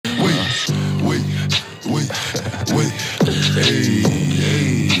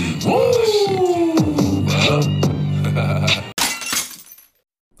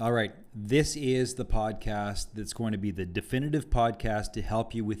This is the podcast that's going to be the definitive podcast to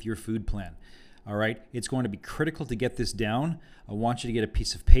help you with your food plan. All right. It's going to be critical to get this down. I want you to get a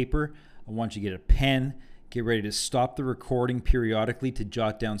piece of paper. I want you to get a pen. Get ready to stop the recording periodically to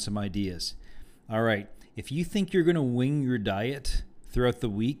jot down some ideas. All right. If you think you're going to wing your diet throughout the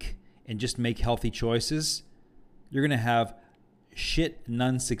week and just make healthy choices, you're going to have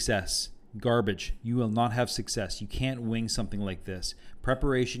none success. Garbage. You will not have success. You can't wing something like this.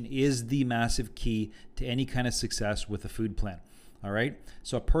 Preparation is the massive key to any kind of success with a food plan. All right.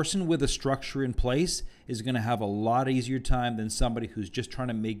 So a person with a structure in place is going to have a lot easier time than somebody who's just trying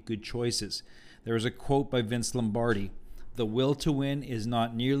to make good choices. There is a quote by Vince Lombardi: "The will to win is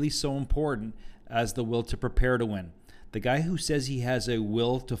not nearly so important as the will to prepare to win." The guy who says he has a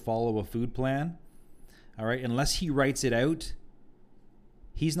will to follow a food plan, all right, unless he writes it out,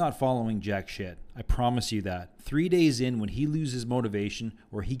 he's not following jack shit. I promise you that. 3 days in, when he loses motivation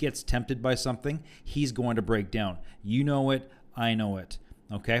or he gets tempted by something, he's going to break down. You know it. I know it.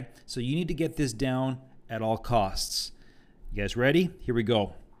 Okay? So you need to get this down at all costs. You guys ready? Here we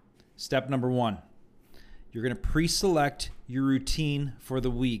go. Step number 1. You're going to pre-select your routine for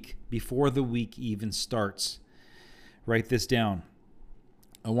the week before the week even starts. Write this down.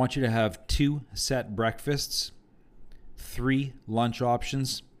 I want you to have 2 set breakfasts, 3 lunch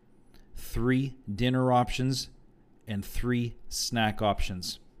options, 3 dinner options, and 3 snack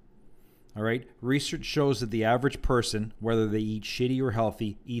options. All right. Research shows that the average person, whether they eat shitty or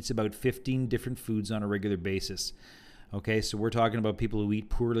healthy, eats about 15 different foods on a regular basis. Okay. So we're talking about people who eat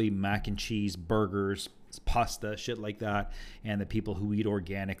poorly, mac and cheese, burgers, pasta, shit like that, and the people who eat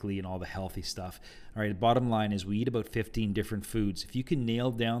organically and all the healthy stuff. All right. The bottom line is we eat about 15 different foods. If you can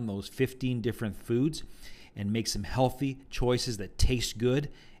nail down those 15 different foods and make some healthy choices that taste good,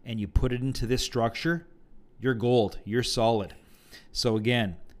 and you put it into this structure, you're gold. You're solid. So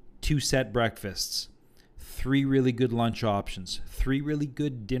again, 2 set breakfasts, 3 really good lunch options, 3 really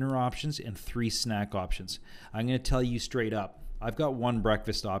good dinner options, and 3 snack options. I'm going to tell you straight up, I've got 1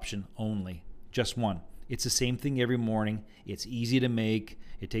 breakfast option only, just 1. It's the same thing every morning. It's easy to make.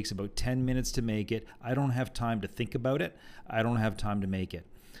 It takes about 10 minutes to make it. I don't have time to think about it. I don't have time to make it.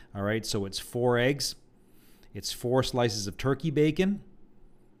 All right, so it's 4 eggs. It's 4 slices of turkey bacon,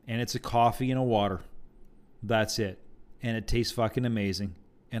 and it's a coffee and a water. That's it. And it tastes fucking amazing,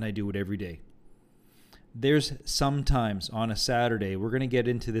 and I do it every day. There's sometimes on a Saturday, we're going to get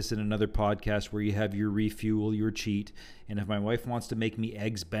into this in another podcast, where you have your refuel, your cheat. And if my wife wants to make me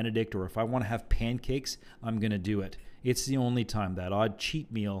eggs Benedict, or if I want to have pancakes, I'm going to do it. It's the only time, that odd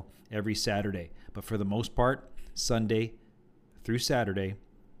cheat meal every Saturday. But for the most part, Sunday through Saturday,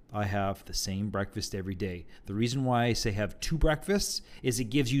 I have the same breakfast every day. The reason why I say have 2 breakfasts is it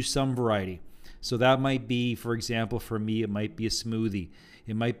gives you some variety. So that might be, for example, for me, it might be a smoothie.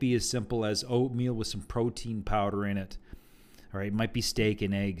 It might be as simple as oatmeal with some protein powder in it. All right, it might be steak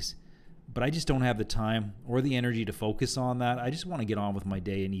and eggs. But I just don't have the time or the energy to focus on that. I just want to get on with my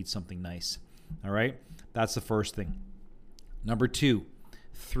day and eat something nice. All right, that's the first thing. Number 2,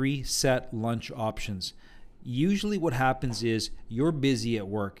 3 set lunch options. Usually what happens is you're busy at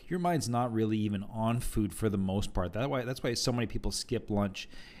work. Your mind's not really even on food for the most part. That's why so many people skip lunch,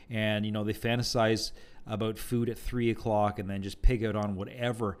 and they fantasize about food at 3 o'clock and then just pig out on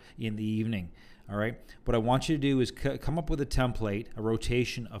whatever in the evening. All right. What I want you to do is come up with a template, a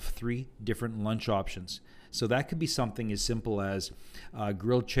rotation of 3 different lunch options. So that could be something as simple as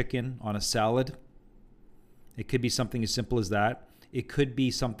grilled chicken on a salad. It could be something as simple as that. It could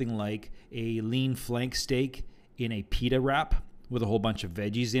be something like a lean flank steak in a pita wrap with a whole bunch of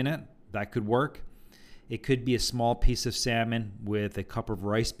veggies in it. That could work. It could be a small piece of salmon with a cup of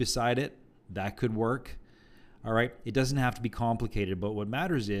rice beside it. That could work. All right. It doesn't have to be complicated, but what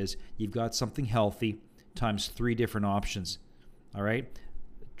matters is you've got something healthy times 3 different options. All right.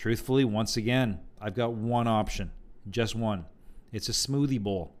 Truthfully, once again, I've got 1 option, just 1. It's a smoothie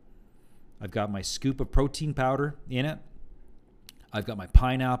bowl. I've got my scoop of protein powder in it. I've got my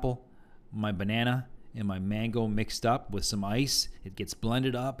pineapple, my banana, and my mango mixed up with some ice. It gets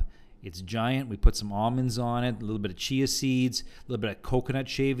blended up. It's giant. We put some almonds on it, a little bit of chia seeds, a little bit of coconut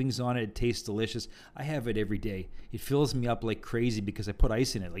shavings on it. It tastes delicious. I have it every day. It fills me up like crazy because I put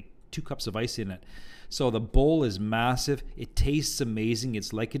ice in it, like 2 cups of ice in it. So the bowl is massive. It tastes amazing.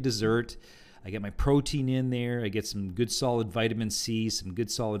 It's like a dessert. I get my protein in there. I get some good solid vitamin C, some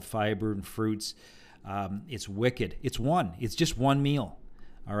good solid fiber and fruits. It's wicked. It's just 1 meal.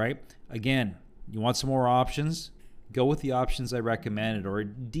 All right. Again, you want some more options? Go with the options I recommended, or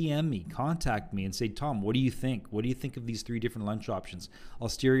DM me, contact me and say, Tom, what do you think? What do you think of these 3 different lunch options? I'll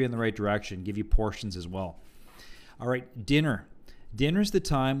steer you in the right direction, give you portions as well. All right. Dinner. Dinner's the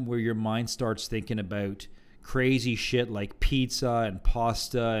time where your mind starts thinking about crazy shit like pizza and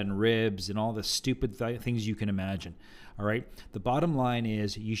pasta and ribs and all the stupid things you can imagine. All right. The bottom line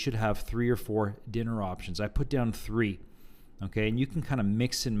is you should have 3 or 4 dinner options. I put down 3. Okay. And you can kind of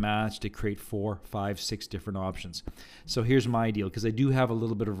mix and match to create 4, 5, 6 different options. So here's my deal, because I do have a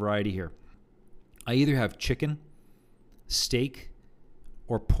little bit of variety here. I either have chicken, steak,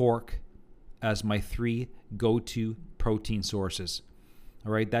 or pork as my 3 go-to protein sources.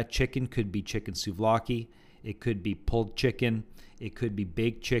 All right. That chicken could be chicken souvlaki. It could be pulled chicken. It could be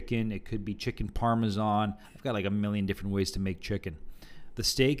baked chicken. It could be chicken parmesan. I've got like a million different ways to make chicken. The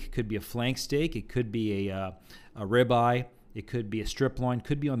steak could be a flank steak. It could be a ribeye. It could be a strip loin.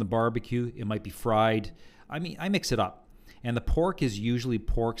 Could be on the barbecue. It might be fried. I mean, I mix it up. And the pork is usually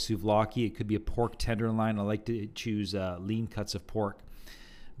pork souvlaki. It could be a pork tenderloin. I like to choose lean cuts of pork.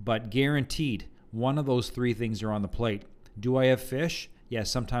 But guaranteed, one of those 3 things are on the plate. Do I have fish? Yeah,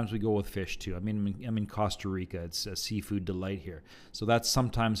 sometimes we go with fish too. I mean, I'm in Costa Rica. It's a seafood delight here. So that's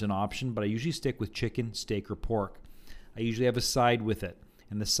sometimes an option, but I usually stick with chicken, steak, or pork. I usually have a side with it,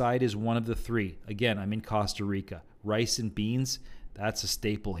 and the side is one of the 3. Again, I'm in Costa Rica. Rice and beans, that's a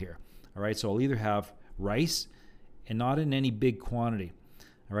staple here. All right, so I'll either have rice, and not in any big quantity.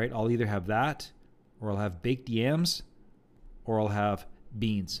 All right, I'll either have that, or I'll have baked yams, or I'll have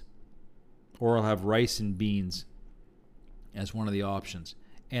beans, or I'll have rice and beans as one of the options.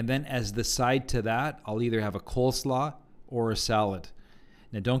 And then as the side to that, I'll either have a coleslaw or a salad.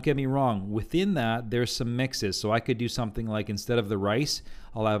 Now, don't get me wrong. Within that, there's some mixes. So I could do something like, instead of the rice,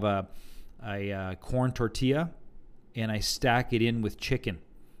 I'll have a corn tortilla, and I stack it in with chicken.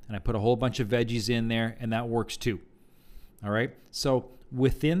 And I put a whole bunch of veggies in there, and that works too. All right? So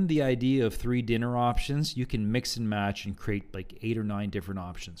within the idea of 3 dinner options, you can mix and match and create like 8 or 9 different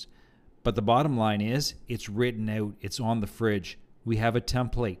options. But the bottom line is, it's written out. It's on the fridge. We have a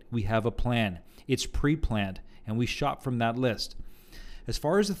template. We have a plan. It's pre-planned, and we shop from that list. As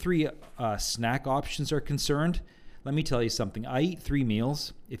far as the 3 snack options are concerned, let me tell you something. I eat 3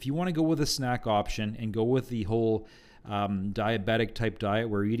 meals. If you want to go with a snack option and go with the whole diabetic type diet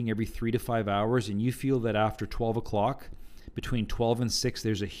where you're eating every 3 to 5 hours, and you feel that after 12 o'clock, between 12 and 6,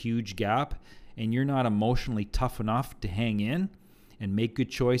 there's a huge gap, and you're not emotionally tough enough to hang in and make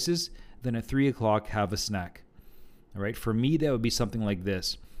good choices, then at 3 o'clock, have a snack. All right. For me, that would be something like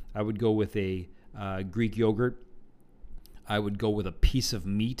this. I would go with a Greek yogurt. I would go with a piece of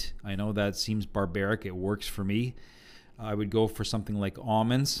meat. I know that seems barbaric. It works for me. I would go for something like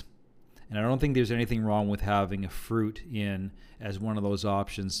almonds. And I don't think there's anything wrong with having a fruit in as one of those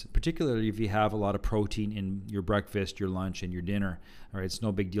options, particularly if you have a lot of protein in your breakfast, your lunch, and your dinner. All right. It's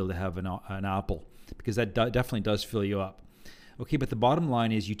no big deal to have an apple, because that definitely does fill you up. Okay, but the bottom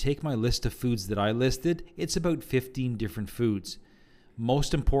line is, you take my list of foods that I listed, it's about 15 different foods.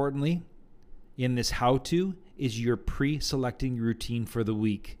 Most importantly, in this how-to, is you're pre-selecting your routine for the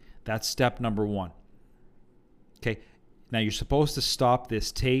week. That's step number 1. Okay, now you're supposed to stop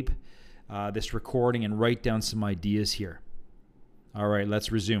this tape, this recording, and write down some ideas here. All right,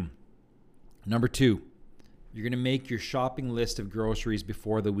 let's resume. Number 2, you're going to make your shopping list of groceries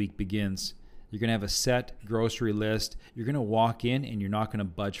before the week begins. You're going to have a set grocery list. You're going to walk in and you're not going to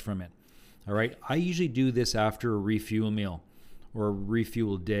budge from it. All right. I usually do this after a refuel meal or a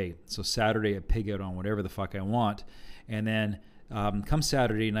refuel day. So Saturday, I pig out on whatever the fuck I want. And then come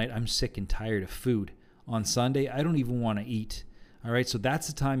Saturday night, I'm sick and tired of food. On Sunday, I don't even want to eat. All right. So that's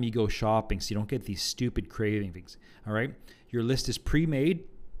the time you go shopping, so you don't get these stupid cravings. All right. Your list is pre-made.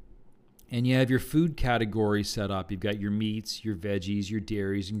 And you have your food categories set up. You've got your meats, your veggies, your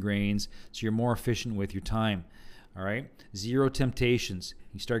dairies and grains, so you're more efficient with your time. All right? 0 temptations.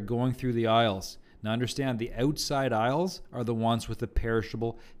 You start going through the aisles. Now understand, the outside aisles are the ones with the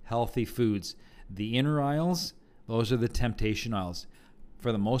perishable, healthy foods. The inner aisles, those are the temptation aisles.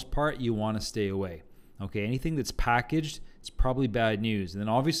 For the most part, you want to stay away. Okay? Anything that's packaged, it's probably bad news. And then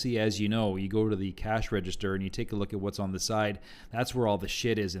obviously, as you know, you go to the cash register and you take a look at what's on the side. That's where all the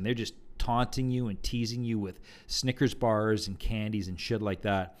shit is, and they're just taunting you and teasing you with Snickers bars and candies and shit like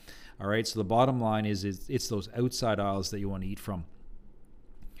that. All right, so the bottom line is it's those outside aisles that you want to eat from.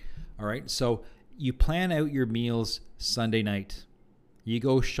 All right, so you plan out your meals Sunday night. You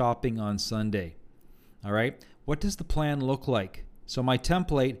go shopping on Sunday. All right, what does the plan look like? So my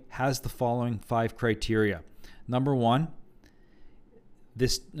template has the following 5 criteria. Number 1,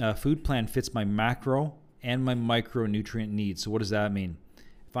 this food plan fits my macro and my micronutrient needs. So what does that mean?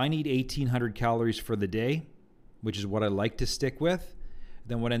 If I need 1,800 calories for the day, which is what I like to stick with,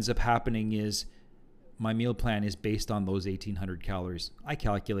 then what ends up happening is my meal plan is based on those 1,800 calories. I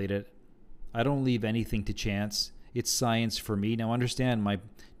calculate it. I don't leave anything to chance. It's science for me. Now understand my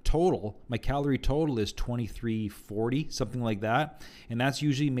calorie total is 2340, something like that. And that's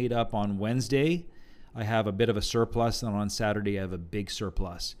usually made up on Wednesday. I have a bit of a surplus, and on Saturday I have a big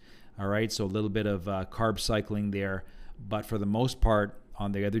surplus. All right, so a little bit of carb cycling there. But for the most part,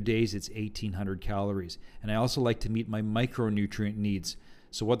 on the other days, it's 1,800 calories. And I also like to meet my micronutrient needs.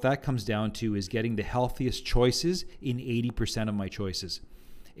 So what that comes down to is getting the healthiest choices in 80% of my choices.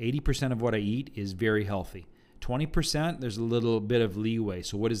 80% of what I eat is very healthy. 20%, there's a little bit of leeway.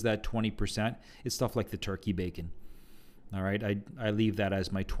 So what is that 20%? It's stuff like the turkey bacon. All right, I leave that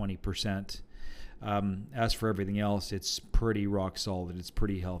as my 20%. As for everything else, it's pretty rock solid. It's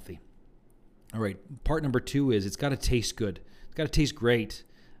pretty healthy. All right, part number 2 is it's got to taste good. It's got to taste great.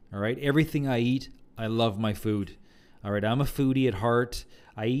 All right, everything I eat, I love my food. All right, I'm a foodie at heart.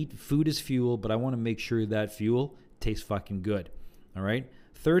 I eat food as fuel, but I want to make sure that fuel tastes fucking good. All right.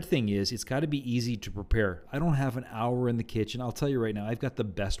 Third thing is it's got to be easy to prepare. I don't have an hour in the kitchen. I'll tell you right now, I've got the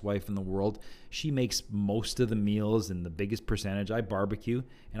best wife in the world. She makes most of the meals and the biggest percentage. I barbecue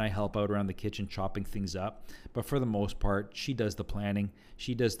and I help out around the kitchen chopping things up. But for the most part, she does the planning.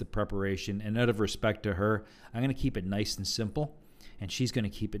 She does the preparation. And out of respect to her, I'm going to keep it nice and simple. And she's going to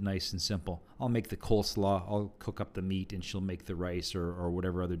keep it nice and simple. I'll make the coleslaw. I'll cook up the meat and she'll make the rice or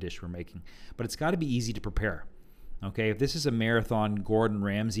whatever other dish we're making. But it's got to be easy to prepare. Okay, if this is a marathon Gordon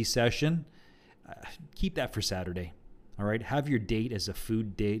Ramsay session, keep that for Saturday. All right, have your date as a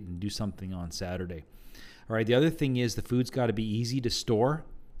food date and do something on Saturday. All right, the other thing is the food's got to be easy to store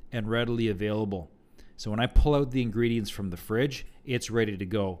and readily available. So when I pull out the ingredients from the fridge, it's ready to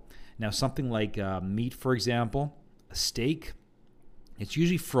go. Now, something like meat, for example, a steak, it's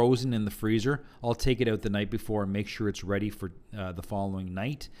usually frozen in the freezer. I'll take it out the night before and make sure it's ready for the following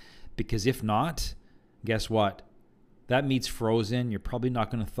night. Because if not, guess what? That meat's frozen. You're probably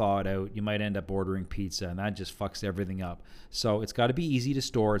not going to thaw it out. You might end up ordering pizza, and that just fucks everything up. So it's got to be easy to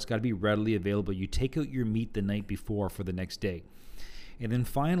store. It's got to be readily available. You take out your meat the night before for the next day. And then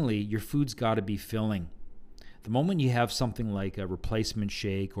finally, your food's got to be filling. The moment you have something like a replacement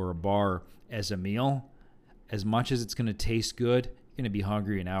shake or a bar as a meal, as much as it's going to taste good, you're going to be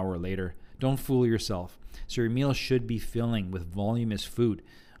hungry an hour later. Don't fool yourself. So your meal should be filling with voluminous food.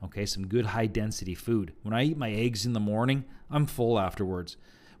 Okay, some good high-density food. When I eat my eggs in the morning, I'm full afterwards.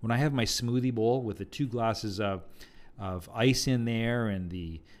 When I have my smoothie bowl with the 2 glasses of ice in there and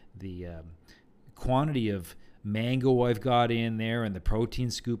the quantity of mango I've got in there and the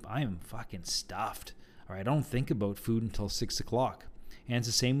protein scoop, I am fucking stuffed. All right, I don't think about food until 6 o'clock. And it's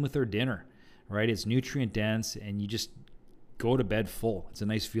the same with our dinner, right? It's nutrient dense and you just go to bed full. It's a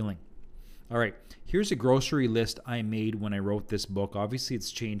nice feeling. All right, here's a grocery list I made when I wrote this book. Obviously,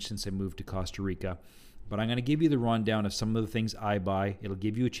 it's changed since I moved to Costa Rica, but I'm going to give you the rundown of some of the things I buy. It'll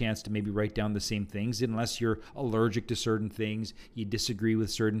give you a chance to maybe write down the same things, unless you're allergic to certain things, you disagree with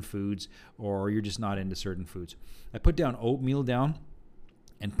certain foods, or you're just not into certain foods. I put down oatmeal down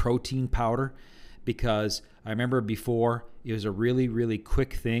and protein powder because I remember before it was a really, really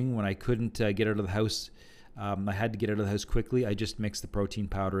quick thing when I couldn't get out of the house. I had to get out of the house quickly. I just mixed the protein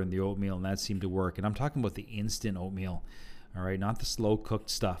powder and the oatmeal, and that seemed to work. And I'm talking about the instant oatmeal, all right, not the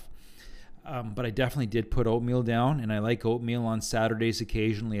slow-cooked stuff. But I definitely did put oatmeal down, and I like oatmeal on Saturdays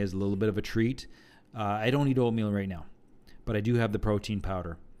occasionally as a little bit of a treat. I don't eat oatmeal right now, but I do have the protein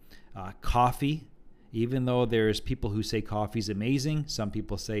powder. Coffee, even though there's people who say coffee's amazing, some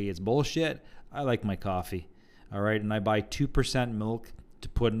people say it's bullshit, I like my coffee, all right? And I buy 2% milk to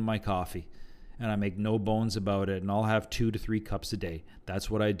put in my coffee. And I make no bones about it, and I'll have 2 to 3 cups a day.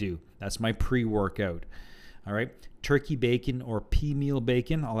 That's what I do. That's my pre-workout. All right. Turkey bacon or pea meal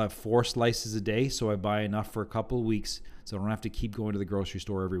bacon, I'll have 4 slices a day, so I buy enough for a couple of weeks, so I don't have to keep going to the grocery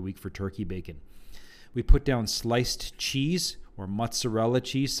store every week for turkey bacon. We put down sliced cheese or mozzarella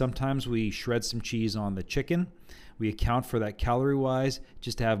cheese. Sometimes we shred some cheese on the chicken. We account for that calorie-wise,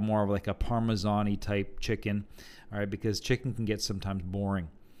 just to have more of like a Parmesan-y type chicken, all right, because chicken can get sometimes boring.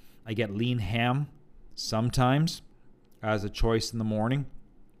 I get lean ham sometimes as a choice in the morning.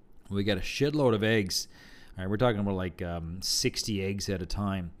 We get a shitload of eggs. All right, we're talking about like 60 eggs at a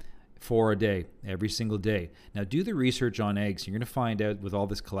time, 4 a day, every single day. Now, do the research on eggs. You're going to find out with all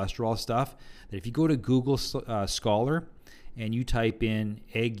this cholesterol stuff that if you go to Google Scholar and you type in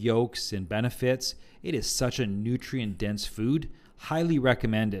egg yolks and benefits, it is such a nutrient-dense food. Highly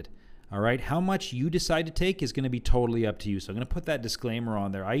recommended. All right, how much you decide to take is going to be totally up to you. So I'm going to put that disclaimer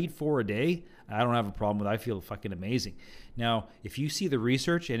on there. I eat 4 a day. I don't have a problem with it. I feel fucking amazing. Now, if you see the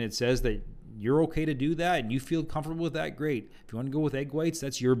research and it says that you're okay to do that and you feel comfortable with that, great. If you want to go with egg whites,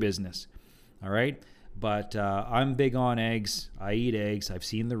 that's your business. All right, but I'm big on eggs. I eat eggs. I've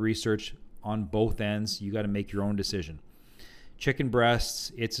seen the research. on both ends. You got to make your own decision. Chicken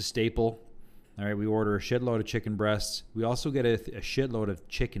breasts, it's a staple. All right, we order a shitload of chicken breasts. We also get a shitload of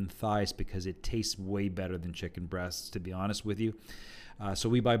chicken thighs because it tastes way better than chicken breasts, to be honest with you. So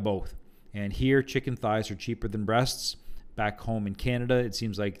we buy both. And here, chicken thighs are cheaper than breasts. Back home in Canada, it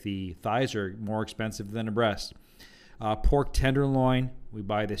seems like the thighs are more expensive than a breast. Pork tenderloin, we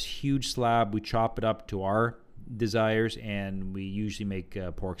buy this huge slab. We chop it up to our desires, and we usually make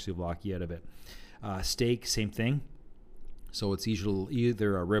pork souvlaki out of it. Steak, same thing. So it's usually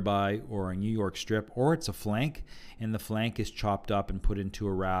either a ribeye or a New York strip, or it's a flank, and the flank is chopped up and put into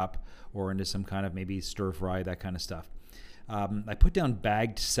a wrap or into some kind of maybe stir fry, that kind of stuff. I put down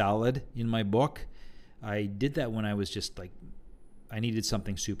bagged salad in my book. I did that when I was just like, I needed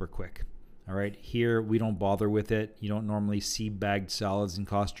something super quick. All right, here we don't bother with it. You don't normally see bagged salads in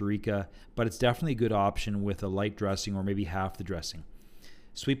Costa Rica, but it's definitely a good option with a light dressing or maybe half the dressing.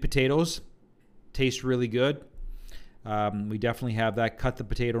 Sweet potatoes taste really good. We definitely have that. Cut the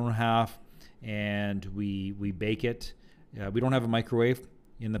potato in half and we bake it. We don't have a microwave.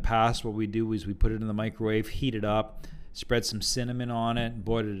 In the past, what we do is we put it in the microwave, heat it up, spread some cinnamon on it, and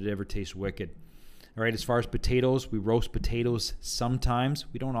boy, did it ever taste wicked. All right, as far as potatoes, we roast potatoes sometimes.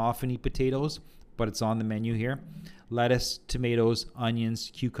 We don't often eat potatoes, but it's on the menu here. Lettuce, tomatoes, onions,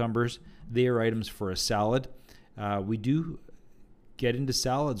 cucumbers, they are items for a salad. We do get into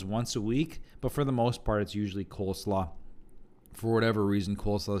salads once a week, but for the most part, it's usually coleslaw. For whatever reason,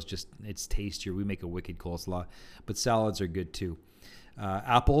 coleslaw is just, it's tastier. We make a wicked coleslaw, but salads are good too.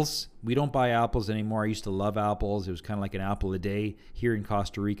 Apples, we don't buy apples anymore. I used to love apples. It was kind of like an apple a day. Here in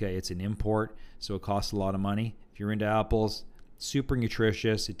Costa Rica, it's an import, so it costs a lot of money. If you're into apples, super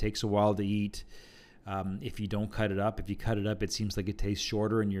nutritious. It takes a while to eat. If you don't cut it up, if you cut it up, it seems like it tastes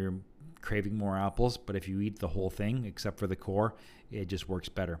shorter and you're craving more apples. But if you eat the whole thing, except for the core, it just works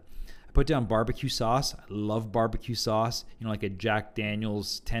better. I put down barbecue sauce. I love barbecue sauce. You know, like a Jack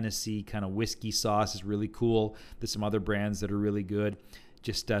Daniel's Tennessee kind of whiskey sauce is really cool. There's some other brands that are really good.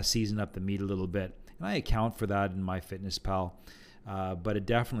 Just season up the meat a little bit. And I account for that in MyFitnessPal. But it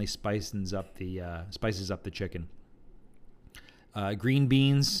definitely spices up the chicken. Green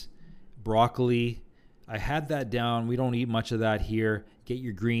beans, broccoli. I had that down. We don't eat much of that here. Get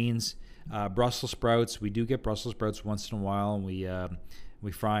your greens. Brussels sprouts. We do get Brussels sprouts once in a while, and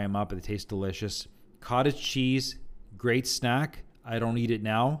we fry them up and they taste delicious. Cottage cheese, great snack. I don't eat it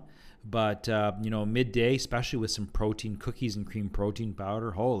now, but midday, especially with some protein, cookies and cream protein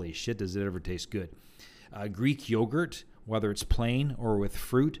powder, holy shit, does it ever taste good. Greek yogurt, whether it's plain or with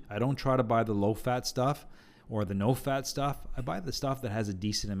fruit. I don't try to buy the low-fat stuff or the no-fat stuff. I buy the stuff that has a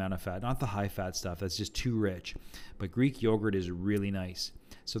decent amount of fat, not the high-fat stuff. That's just too rich. But Greek yogurt is really nice.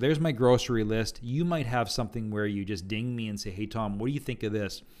 So there's my grocery list. You might have something where you just ding me and say, hey, Tom, what do you think of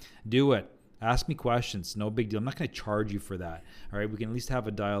this? Do it. Ask me questions. No big deal. I'm not going to charge you for that. All right. We can at least have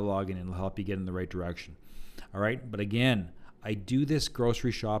a dialogue and it'll help you get in the right direction. All right. But again, I do this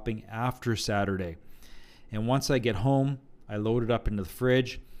grocery shopping after Saturday. And once I get home, I load it up into the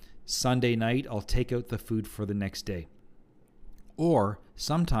fridge. Sunday night, I'll take out the food for the next day. Or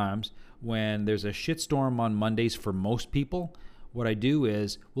sometimes when there's a shitstorm on Mondays for most people, what I do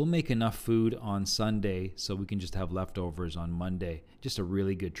is we'll make enough food on Sunday so we can just have leftovers on Monday. Just a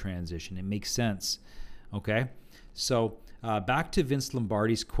really good transition. It makes sense. Okay? So back to Vince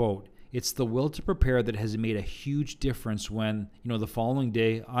Lombardi's quote. It's the will to prepare that has made a huge difference when, the following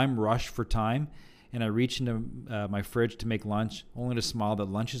day I'm rushed for time and I reach into my fridge to make lunch, only to smile that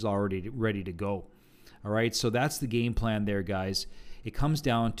lunch is already ready to go. All right? So that's the game plan there, guys. It comes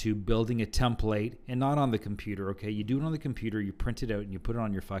down to building a template and not on the computer, okay? You do it on the computer, you print it out, and you put it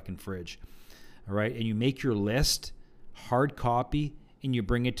on your fucking fridge, all right? And you make your list, hard copy, and you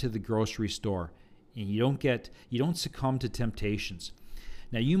bring it to the grocery store. And you don't succumb to temptations.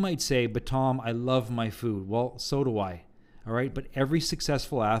 Now, you might say, but Tom, I love my food. Well, so do I, all right? But every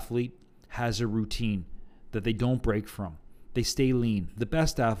successful athlete has a routine that they don't break from. They stay lean. The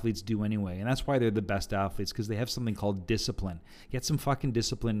best athletes do anyway. And that's why they're the best athletes, because they have something called discipline. Get some fucking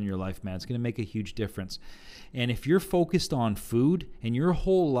discipline in your life, man. It's going to make a huge difference. And if you're focused on food and your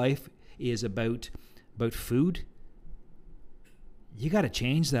whole life is about food, you got to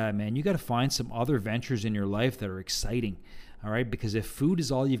change that, man. You got to find some other ventures in your life that are exciting. All right? Because if food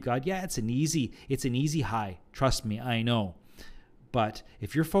is all you've got, yeah, it's an easy high. Trust me, I know. But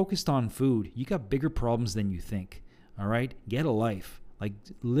if you're focused on food, you got bigger problems than you think. All right? Get a life. Like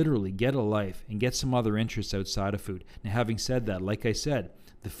literally get a life and get some other interests outside of food. Now, having said that, like I said,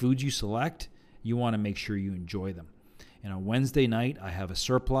 the foods you select, you want to make sure you enjoy them. And on Wednesday night, I have a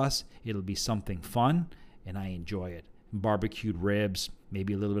surplus. It'll be something fun and I enjoy it. barbecued ribs,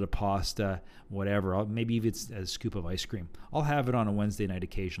 maybe a little bit of pasta, whatever. Maybe even a scoop of ice cream. I'll have it on a Wednesday night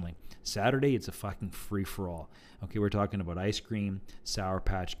occasionally. Saturday, it's a fucking free-for-all. Okay, we're talking about ice cream, Sour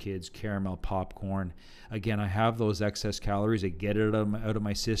Patch Kids, caramel popcorn. Again, I have those excess calories. I get it out of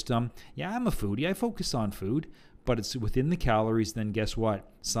my system. Yeah, I'm a foodie. I focus on food, but it's within the calories. Then guess what?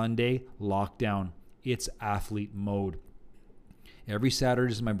 Sunday, lockdown. It's athlete mode. Every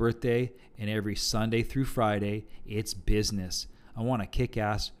Saturday is my birthday, and every Sunday through Friday, it's business. I want a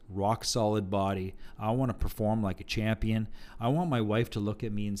kick-ass, rock-solid body. I want to perform like a champion. I want my wife to look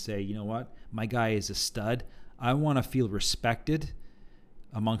at me and say, you know what? My guy is a stud. I want to feel respected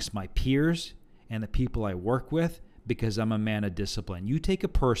amongst my peers and the people I work with because I'm a man of discipline. You take a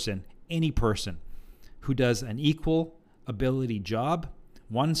person, any person, who does an equal ability job,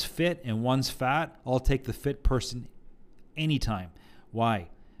 one's fit and one's fat, I'll take the fit person anytime. Why?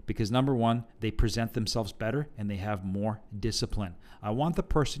 Because number one, they present themselves better and they have more discipline. I want the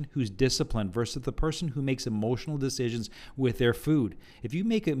person who's disciplined versus the person who makes emotional decisions with their food. If you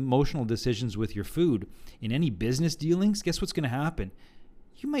make emotional decisions with your food in any business dealings, guess what's going to happen?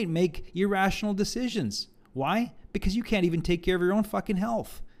 You might make irrational decisions. Why? Because you can't even take care of your own fucking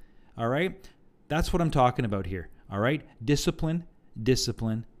health. All right? That's what I'm talking about here. All right? Discipline,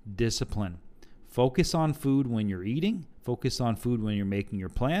 discipline, discipline. Focus on food when you're eating. Focus on food when you're making your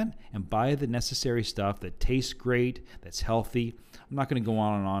plan, and buy the necessary stuff that tastes great, that's healthy. I'm not going to go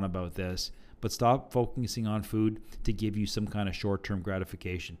on and on about this, but stop focusing on food to give you some kind of short-term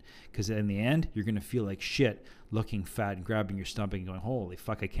gratification, because in the end, you're going to feel like shit looking fat and grabbing your stomach and going, holy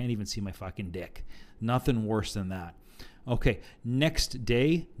fuck, I can't even see my fucking dick. Nothing worse than that. Okay, next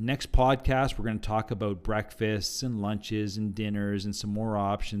podcast, we're going to talk about breakfasts and lunches and dinners and some more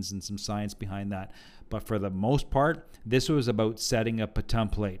options and some science behind that. But for the most part, this was about setting up a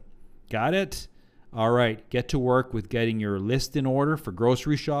template. Got it? All right, get to work with getting your list in order for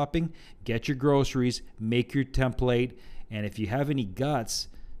grocery shopping. Get your groceries, make your template, and if you have any guts,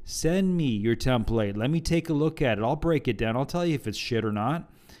 send me your template. Let me take a look at it. I'll break it down. I'll tell you if it's shit or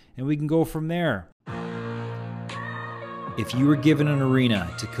not, and we can go from there. If you were given an arena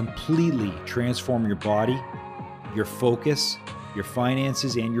to completely transform your body, your focus, your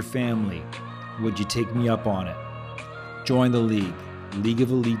finances, and your family, would you take me up on it? Join the league,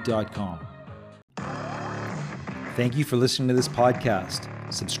 leagueofelite.com. Thank you for listening to this podcast.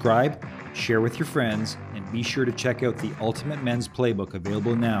 Subscribe, share with your friends, and be sure to check out the Ultimate Men's Playbook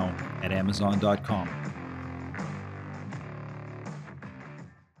available now at Amazon.com.